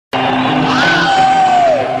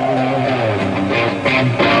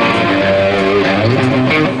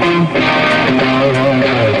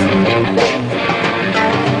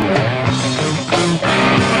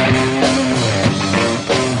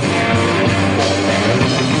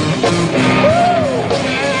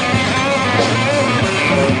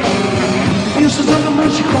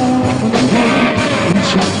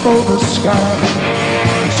sky.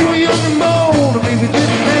 You were young and bold, maybe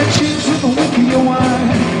didn't that change with the wink of your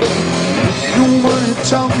eye. Nobody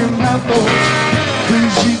talking about those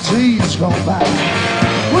crazy days gone by.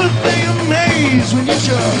 Weren't they amazed when you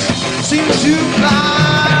just seem to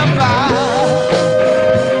fly by?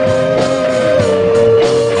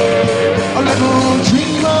 A little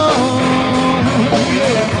dreamer,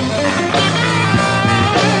 yeah.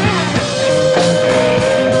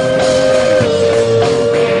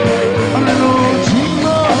 A little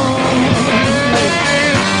dreamer,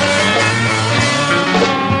 yeah.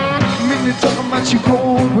 Mean they talking about you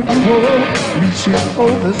cold when you were reaching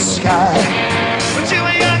for the sky. But you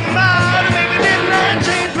were young man, maybe didn't that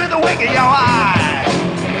change with the wink of your eye?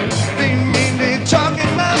 They mean they talking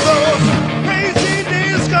about those crazy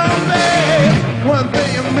days gone bad. Weren't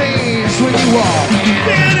they amazed when you walked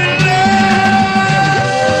in love?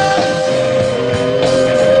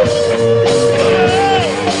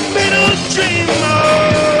 Little dreamer,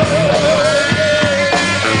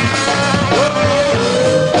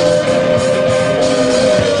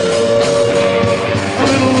 a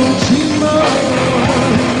little dreamer,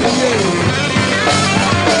 yeah.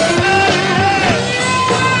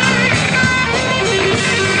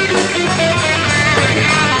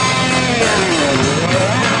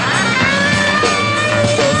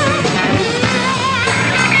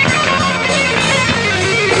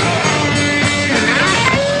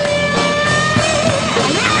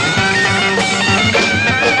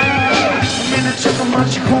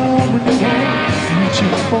 Much cold when you were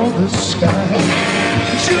reaching for the sky.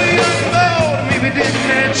 You were young and old, maybe didn't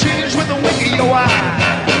that change with the wink of your eye?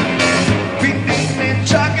 Beating and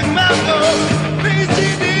talking about those crazy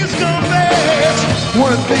days gone fast.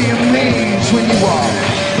 Weren't they amazed when you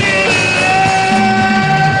walked